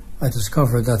 I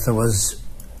discovered that there was...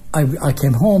 I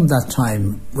came home that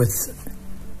time with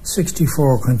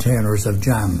 64 containers of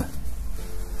jam,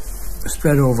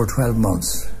 spread over 12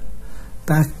 months,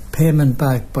 payment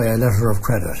back by a letter of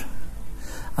credit.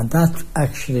 And that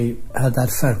actually had that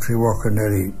factory working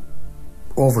nearly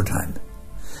overtime.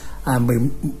 And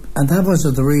that was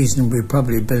the reason we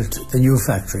probably built the new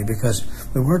factory, because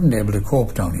we weren't able to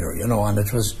cope down here, you know, and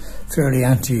it was fairly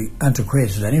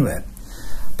antiquated anyway.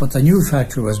 But the new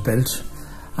factory was built,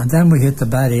 and then we hit the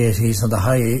bad 80s and the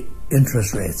high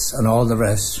interest rates and all the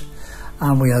rest.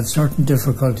 And we had certain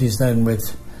difficulties then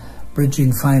with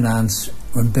bridging finance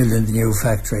when building the new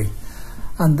factory.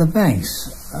 And the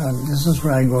banks, and this is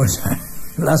where I'm going to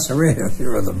lacerate a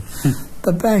few of them,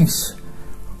 the banks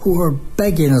who were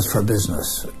begging us for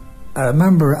business. I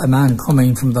remember a man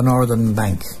coming from the Northern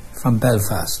Bank, from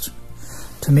Belfast,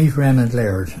 to meet Raymond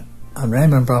Laird, and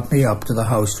Raymond brought me up to the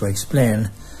house to explain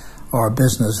our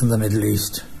business in the Middle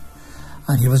East.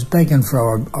 And he was begging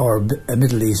for our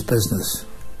Middle East business,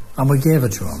 and we gave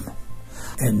it to him.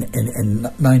 In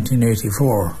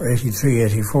 1984, or 83,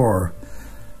 84,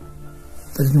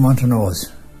 they didn't want to know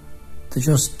us. They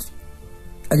just...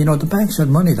 And you know, the banks had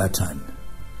money that time.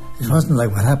 It wasn't like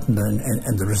what happened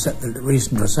in the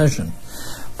recent recession.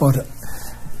 But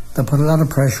they put a lot of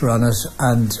pressure on us,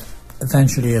 and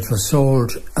eventually it was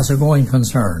sold as a going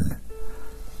concern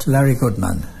to Larry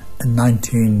Goodman in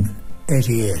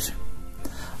 1988.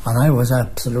 And I was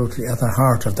absolutely at the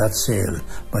heart of that sale,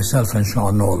 myself and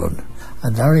Sean Nolan.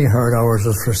 And Larry heard ours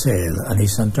was for sale, and he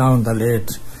sent down the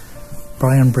late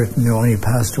Brian Britton, who only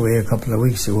passed away a couple of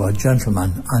weeks ago, a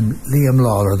gentleman, and Liam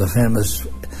Lawler, the famous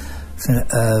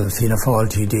Fianna Fáil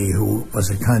TD, who was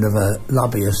a kind of a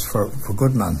lobbyist for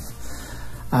Goodman.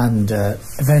 And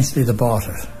eventually they bought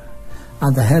it.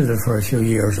 And they held it for a few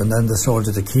years, and then they sold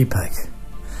it to Keypack.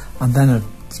 And then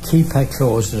Keypack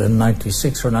closed it in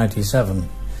 96 or 97.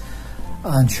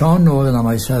 And Sean Nolan and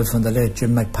myself and the late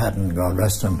Jim McPartland, God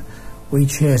rest him, we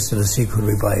chased it to see could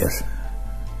we buy it.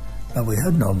 Now, we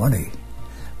had no money,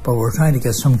 but we were trying to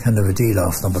get some kind of a deal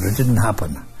off them, but it didn't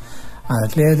happen. And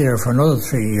it lay there for another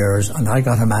 3 years, and I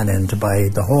got a man in to buy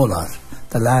the whole lot,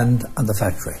 the land and the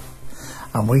factory.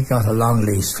 And we got a long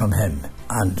lease from him,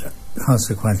 and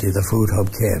consequently the food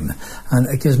hub came. And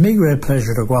it gives me great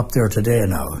pleasure to go up there today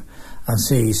now and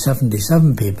see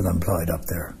 77 people employed up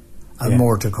there, and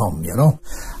more to come, you know.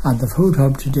 And the food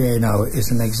hub today now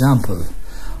is an example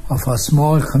of what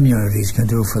small communities can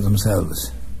do for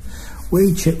themselves.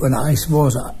 When I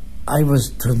suppose I was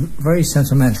very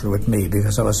sentimental with me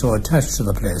because I was so attached to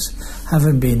the place,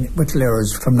 having been with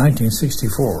Lairds from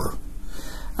 1964.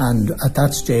 And at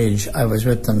that stage, I was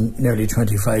with them nearly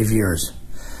 25 years.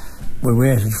 We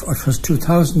waited, it was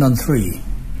 2003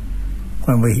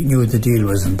 when we knew the deal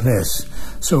was in place.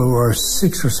 So we were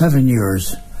 6 or 7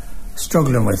 years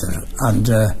struggling with it. And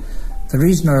the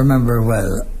reason I remember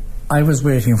well, I was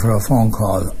waiting for a phone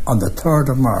call on the 3rd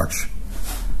of March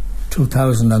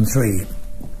 2003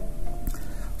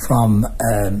 from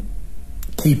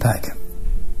KPAC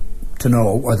to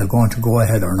know whether they're going to go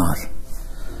ahead or not.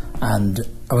 And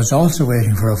I was also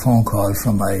waiting for a phone call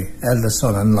from my eldest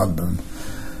son in London,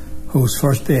 whose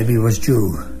first baby was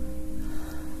due.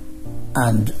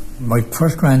 And my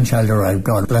first grandchild arrived,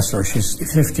 God bless her, she's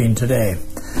 15 today.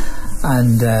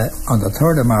 And on the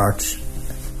 3rd of March,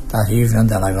 that evening,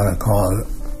 then I got a call,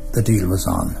 the deal was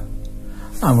on.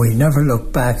 And we never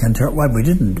looked back well, we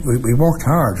didn't. We worked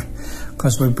hard,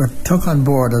 because we took on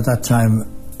board at that time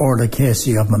Orla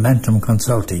Casey of Momentum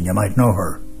Consulting, you might know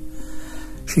her.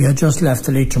 She had just left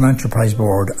the Leitrim Enterprise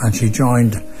Board and she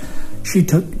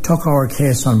took our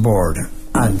case on board,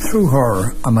 and through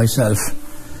her and myself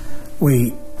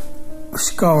we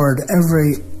scoured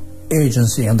every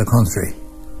agency in the country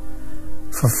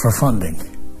for funding,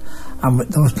 and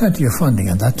there was plenty of funding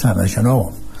at that time, as you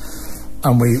know,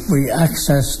 and we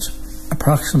accessed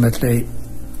approximately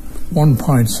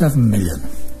 1.7 million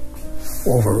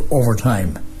over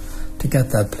time to get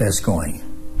that place going,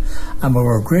 and we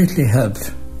were greatly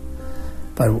helped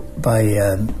by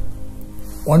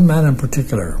one man in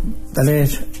particular, the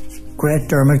late great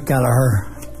Dermot Gallagher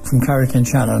from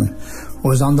Carrick-on-Shannon, who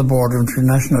was on the board of the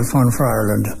International Fund for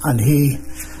Ireland, and he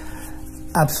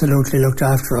absolutely looked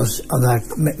after us on that,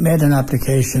 made an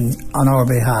application on our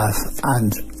behalf,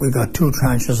 and we got 2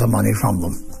 tranches of money from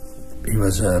them. He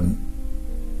was an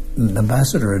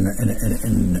ambassador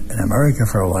in America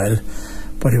for a while,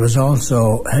 but he was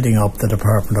also heading up the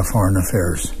Department of Foreign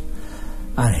Affairs.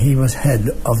 And he was head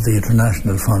of the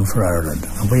International Fund for Ireland.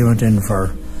 And we went in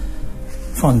for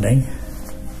funding,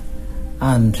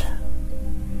 and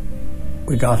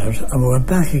we got it, and we went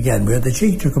back again. We had the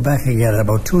cheek to go back again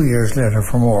about 2 years later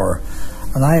for more.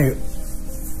 And I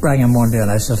rang him one day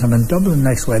and I said, I'm in Dublin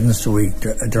next Wednesday week,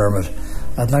 Dermot.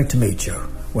 I'd like to meet you.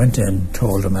 Went in,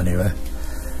 told him anyway,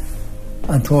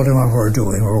 and told him what we were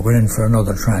doing. We were going in for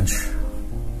another tranche.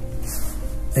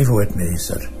 Leave it with me, he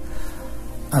said.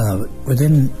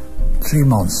 Within 3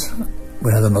 months,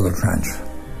 we had another tranche.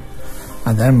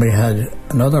 And then we had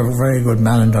another very good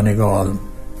man in Donegal.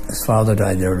 His father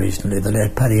died there recently, the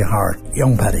late Paddy Hart,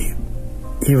 young Paddy.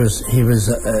 He was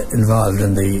involved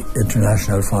in the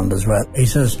International Fund as well. He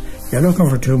says, you're looking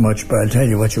for too much, but I'll tell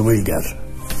you what you will get.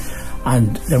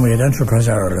 And then we had Enterprise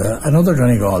Ireland, another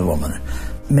Donegal woman.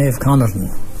 Maeve Connaughton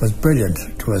was brilliant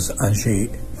to us, and she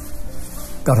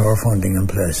got our funding in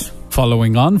place.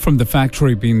 Following on from the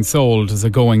factory being sold as a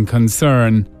going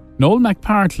concern, Noel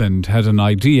McPartland had an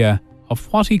idea of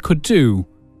what he could do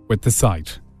with the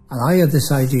site. And I had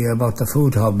this idea about the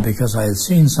food hub because I had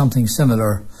seen something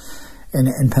similar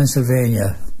in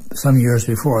Pennsylvania some years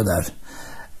before that,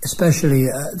 especially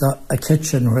a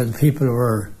kitchen where the people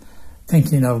were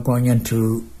thinking of going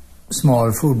into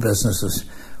small food businesses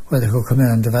where they could come in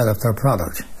and develop their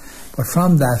product. But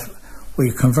from that, we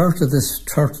converted this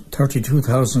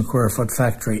 32,000 square foot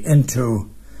factory into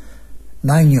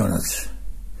 9 units.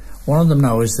 One of them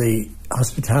now is the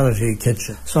hospitality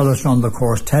kitchen. So let's run the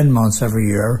course 10 months every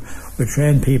year. We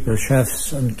train people,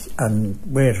 chefs and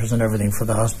waiters and everything for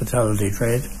the hospitality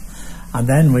trade. And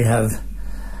then we have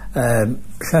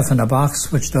Chef in a Box,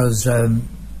 which does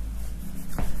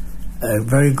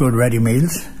very good ready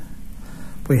meals.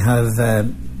 We have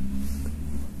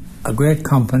a great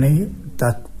company,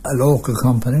 a local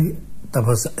company that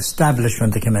was established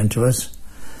when they came into us,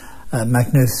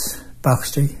 Macniff's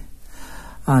Boxty,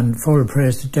 and full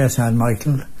praise to Dessa and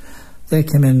Michael. They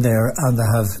came in there and they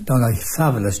have done a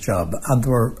fabulous job, and they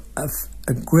were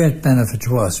a great benefit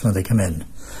to us when they came in.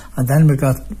 And then we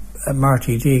got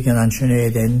Marty Deegan and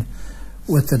Sinead in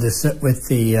with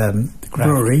the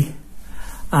brewery,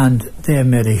 and they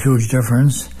made a huge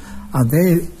difference. And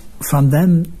from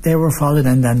them they were followed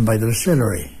in then by the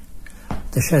distillery,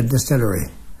 the Shed Distillery,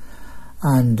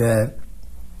 and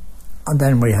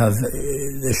then we have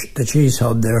the cheese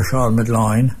hub there, Sean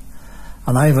Midline,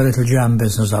 And I have a little jam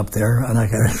business up there, and I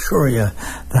can assure you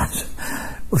that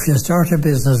if you start a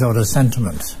business out of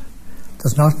sentiment,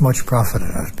 there's not much profit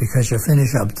in it, because you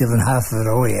finish up giving half of it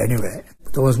away anyway.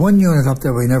 There was one unit up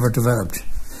there we never developed.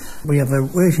 We have a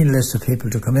waiting list of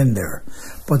people to come in there,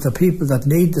 but the people that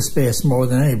need the space more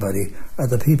than anybody are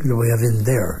the people we have in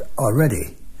there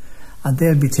already, and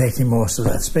they'll be taking most of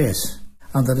that space.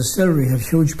 And the distillery have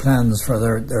huge plans for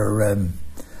their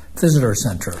visitor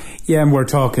centre. Yeah, and we're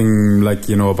talking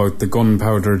about the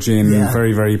gunpowder gin,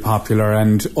 very, very popular,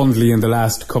 and only in the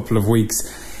last couple of weeks,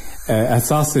 a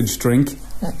sausage drink.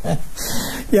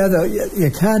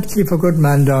 You can't keep a good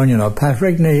man down, Pat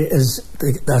Rigney is,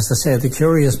 as they say, the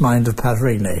curious mind of Pat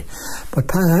Rigney. But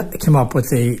Pat came up with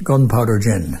the gunpowder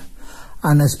gin,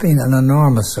 and it's been an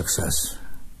enormous success.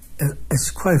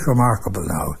 It's quite remarkable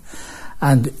now.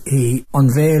 And he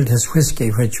unveiled his whiskey,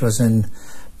 which was in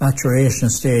maturation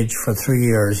stage for 3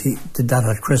 years. He did that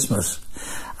at Christmas.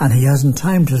 And he hasn't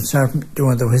time to start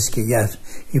doing the whiskey yet.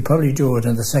 He'll probably do it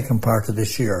in the second part of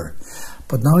this year.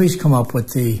 But now he's come up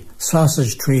with the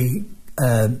sausage tree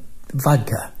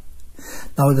vodka.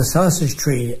 Now the sausage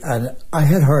tree, and I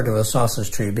had heard of a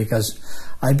sausage tree because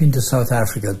I've been to South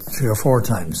Africa 3 or 4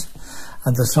 times.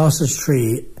 And the sausage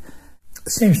tree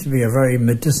seems to be a very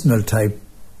medicinal type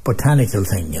botanical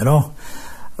thing,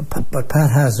 But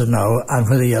Pat has it now, and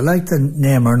whether you like the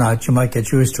name or not, you might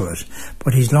get used to it.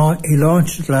 But he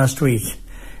launched it last week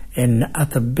at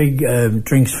the big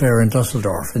drinks fair in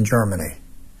Dusseldorf in Germany.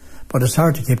 But it's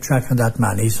hard to keep track of that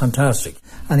man. He's fantastic.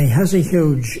 And he has a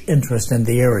huge interest in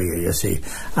the area, you see.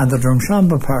 And the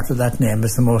Drumshanbo part of that name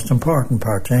is the most important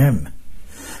part to him,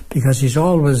 because he's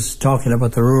always talking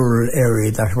about the rural area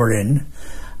that we're in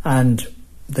and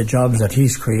the jobs that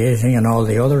he's creating and all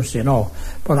the others,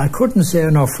 But I couldn't say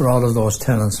enough for all of those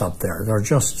tenants up there. They're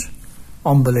just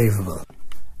unbelievable.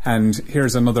 And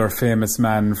here's another famous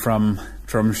man from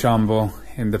Drumshanbo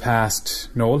in the past,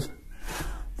 Noel.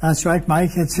 That's right,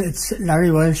 Mike. It's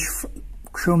Larry Welsh,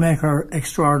 shoemaker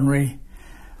extraordinary,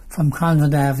 from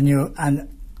Convent Avenue and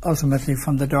ultimately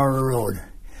from the Dora Road.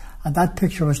 And that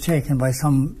picture was taken by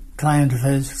some client of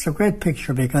his. It's a great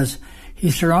picture because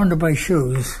he's surrounded by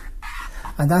shoes.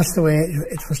 And that's the way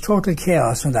it was total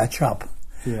chaos in that shop.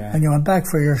 Yeah. And you went back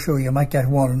for your shoe, you might get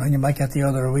one and you might get the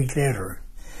other a week later.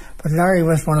 But Larry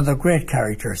was one of the great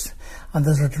characters. And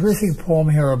there's a terrific poem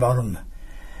here about him.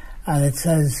 And it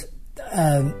says,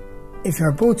 if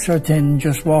your boots are thin,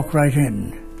 just walk right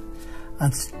in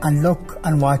and look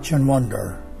and watch and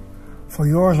wonder. For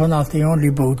yours are not the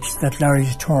only boots that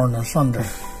Larry's torn asunder.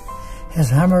 His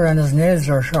hammer and his nails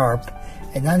are sharp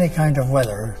in any kind of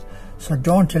weather. So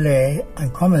don't delay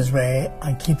and come his way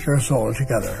and keep your soul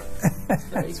together.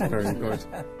 That's very good.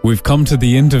 We've come to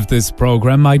the end of this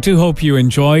programme. I do hope you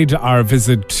enjoyed our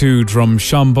visit to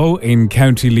Drumshanbo in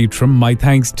County Leitrim. My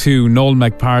thanks to Noel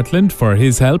McPartland for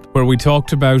his help, where we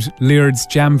talked about Laird's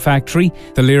Jam Factory,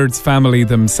 the Lairds family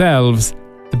themselves,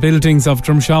 the buildings of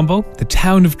Drumshanbo, the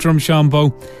town of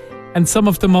Drumshanbo, and some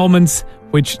of the moments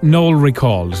which Noel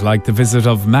recalled, like the visit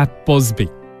of Matt Busby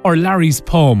or Larry's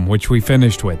poem, which we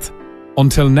finished with.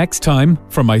 Until next time,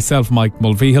 for myself, Mike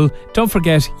Mulvihill, don't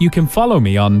forget you can follow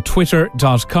me on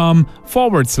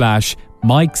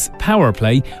twitter.com/Mike's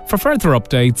Powerplay for further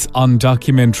updates on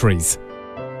documentaries.